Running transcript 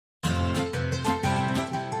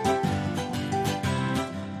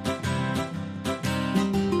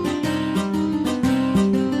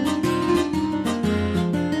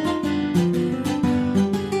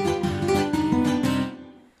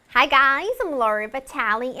Laura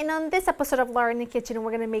Vitale, and on this episode of Laura in the Kitchen,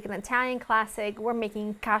 we're going to make an Italian classic. We're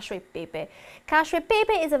making Cacio e Pepe. Cacio e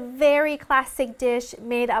Pepe is a very classic dish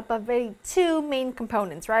made up of two main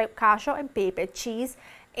components, right? Cacio and Pepe, cheese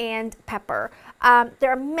and pepper.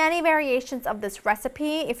 There are many variations of this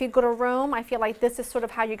recipe. If you go to Rome, I feel like this is sort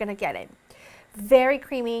of how you're going to get it. Very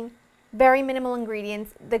creamy, very minimal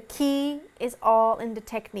ingredients. The key is all in the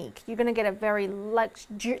technique. You're gonna get a very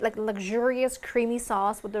luxurious creamy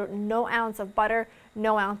sauce with no ounce of butter,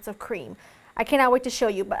 no ounce of cream. I cannot wait to show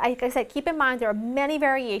you, but like I said, keep in mind there are many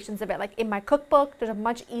variations of it. Like in my cookbook, there's a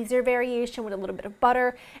much easier variation with a little bit of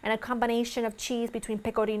butter and a combination of cheese between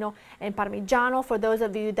pecorino and parmigiano for those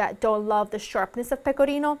of you that don't love the sharpness of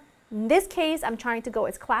pecorino. In this case, I'm trying to go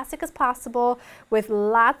as classic as possible with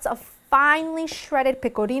lots of finely shredded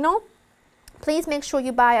pecorino. Please make sure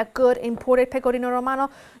you buy a good imported pecorino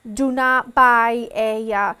romano. Do not buy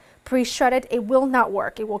a pre-shredded. It will not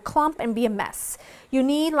work. It will clump and be a mess. You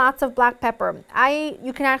need lots of black pepper.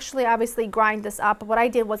 You can actually obviously grind this up. What I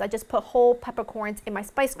did was I just put whole peppercorns in my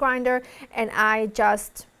spice grinder, and I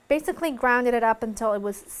just basically grounded it up until it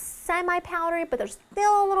was semi-powdery, but there's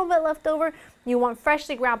still a little bit left over. You want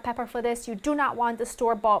freshly ground pepper for this. You do not want the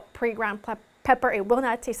store-bought pre-ground pepper. It will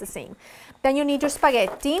not taste the same. Then you need your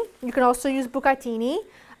spaghetti. You can also use bucatini.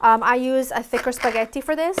 I use a thicker spaghetti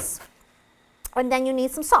for this. And then you need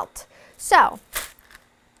some salt. So,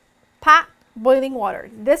 pot, boiling water.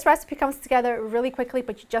 This recipe comes together really quickly,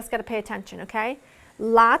 but you just got to pay attention, okay?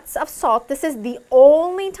 Lots of salt. This is the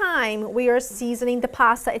only time we are seasoning the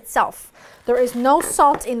pasta itself. There is no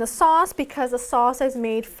salt in the sauce because the sauce is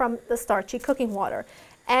made from the starchy cooking water.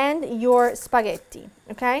 And your spaghetti,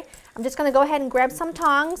 okay? I'm just gonna go ahead and grab some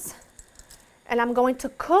tongs, and I'm going to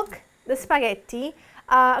cook the spaghetti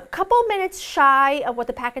a couple minutes shy of what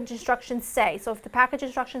the package instructions say. So if the package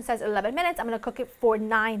instruction says 11 minutes, I'm gonna cook it for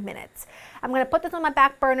 9 minutes. I'm gonna put this on my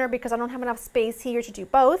back burner because I don't have enough space here to do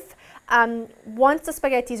both. Once the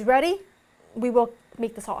spaghetti is ready, we will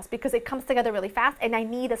make the sauce because it comes together really fast, and I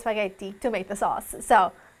need the spaghetti to make the sauce.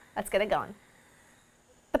 So let's get it going.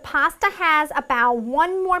 The pasta has about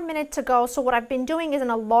 1 more minute to go, so what I've been doing is in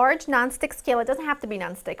a large nonstick skillet. It doesn't have to be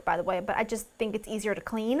nonstick, by the way, but I just think it's easier to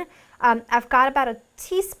clean. I've got about 1.25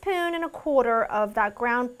 teaspoons of that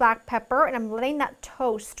ground black pepper, and I'm letting that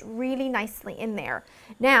toast really nicely in there.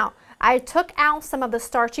 Now, I took out some of the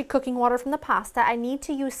starchy cooking water from the pasta. I need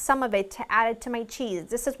to use some of it to add it to my cheese.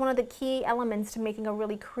 This is one of the key elements to making a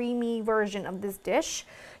really creamy version of this dish.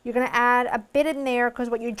 You're going to add a bit in there because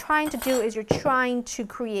what you're trying to do is you're trying to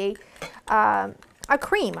create a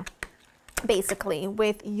cream, basically,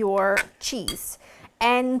 with your cheese.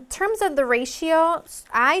 And in terms of the ratio,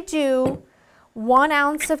 I do 1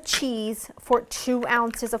 ounce of cheese for 2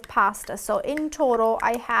 ounces of pasta. So in total,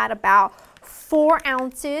 I had about 4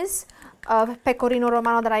 ounces of pecorino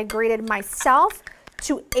romano that I grated myself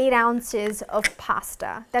to 8 ounces of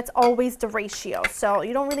pasta. That's always the ratio. So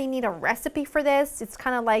you don't really need a recipe for this. It's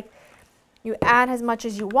kind of like you add as much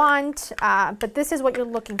as you want, but this is what you're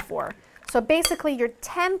looking for. So basically you're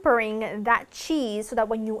tempering that cheese so that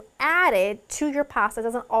when you add it to your pasta, it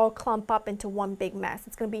doesn't all clump up into one big mess.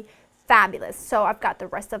 It's gonna be fabulous. So I've got the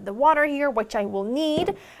rest of the water here, which I will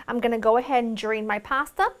need. I'm gonna go ahead and drain my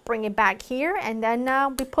pasta, bring it back here, and then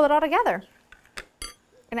we pull it all together.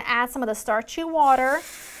 I'm gonna add some of the starchy water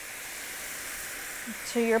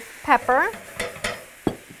to your pepper.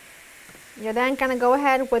 You're then gonna go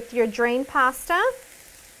ahead with your drained pasta.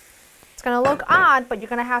 It's gonna look odd, but you're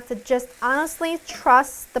gonna have to just honestly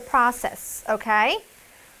trust the process, okay?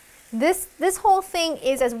 This whole thing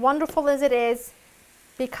is as wonderful as it is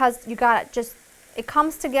because you got it. Just, it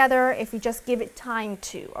comes together if you just give it time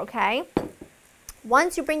to, okay?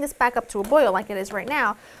 Once you bring this back up to a boil like it is right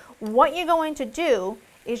now, what you're going to do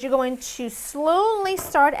is you're going to slowly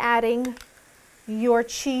start adding your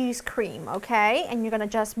cheese cream, okay? And you're gonna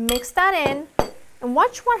just mix that in and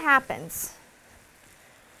watch what happens.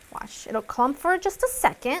 Watch, it'll clump for just a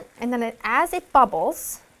second, and then as it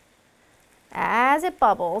bubbles,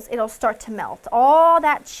 it'll start to melt. All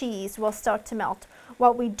that cheese will start to melt.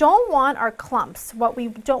 What we don't want are clumps. What we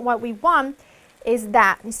want is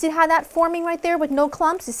that. You see how that forming right there with no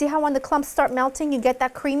clumps? You see how when the clumps start melting, you get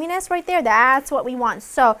that creaminess right there? That's what we want.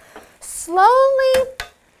 So slowly,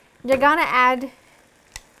 you're gonna add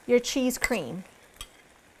your cheese cream.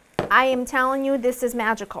 I am telling you, this is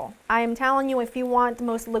magical. I am telling you, if you want the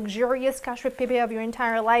most luxurious cacio e pepe of your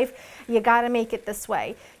entire life, you gotta make it this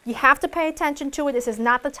way. You have to pay attention to it. This is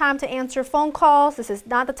not the time to answer phone calls. This is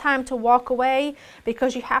not the time to walk away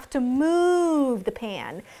because you have to move the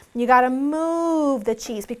pan. You gotta move the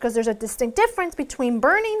cheese because there's a distinct difference between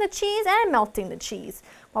burning the cheese and melting the cheese.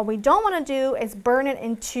 What we don't want to do is burn it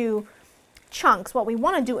into chunks. What we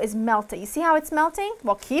want to do is melt it. You see how it's melting?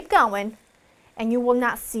 Well, keep going and you will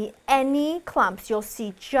not see any clumps. You'll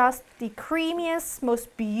see just the creamiest,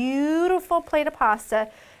 most beautiful plate of pasta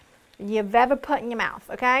you've ever put in your mouth,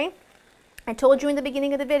 okay? I told you in the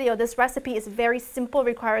beginning of the video, this recipe is very simple,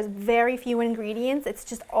 requires very few ingredients. It's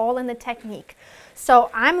just all in the technique. So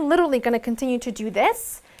I'm literally going to continue to do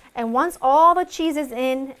this. And once all the cheese is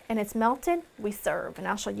in and it's melted, we serve. And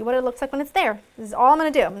I'll show you what it looks like when it's there. This is all I'm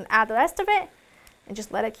going to do. I'm going to add the rest of it and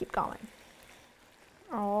just let it keep going.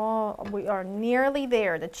 Oh, we are nearly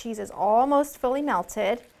there. The cheese is almost fully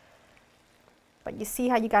melted. But you see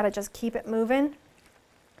how you got to just keep it moving?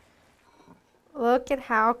 Look at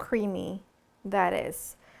how creamy that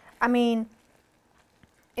is. I mean,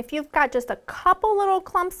 if you've got just a couple little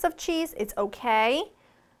clumps of cheese, it's okay.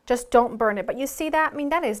 Just don't burn it. But you see that? I mean,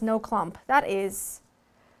 that is no clump. That is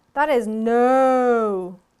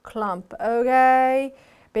no clump, okay?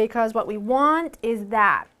 Because what we want is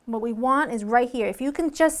that. What we want is right here. If you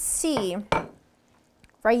can just see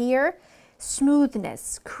right here,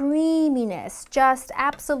 smoothness, creaminess, just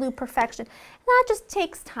absolute perfection. And that just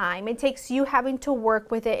takes time. It takes you having to work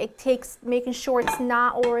with it. It takes making sure it's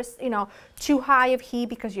not, or you know, too high of heat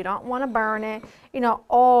because you don't want to burn it. You know,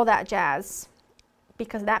 all that jazz.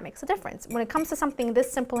 Because that makes a difference. When it comes to something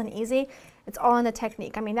this simple and easy, it's all in the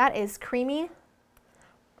technique. I mean, that is creamy.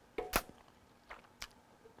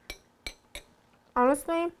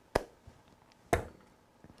 Honestly,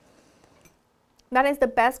 that is the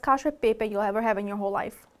best cacio e pepe you'll ever have in your whole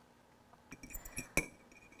life.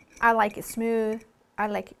 I like it smooth. I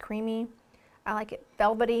like it creamy. I like it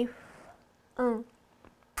velvety.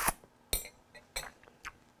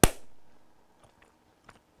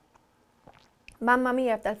 Mamma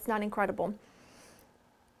mia, if that's not incredible.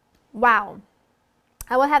 Wow.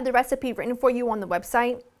 I will have the recipe written for you on the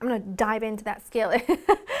website. I'm going to dive into that skillet.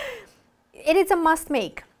 It is a must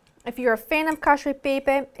make. If you're a fan of cacio e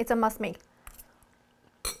pepe, it's a must make.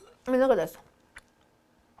 I mean, look at this.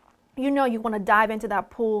 You know you want to dive into that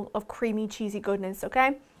pool of creamy, cheesy goodness,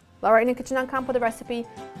 okay? LauraInTheKitchen.com for the recipe.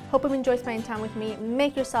 Hope you enjoy spending time with me.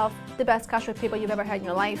 Make yourself the best cacio e pepe you've ever had in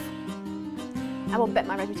your life. I will bet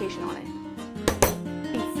my reputation on it.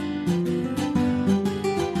 Peace.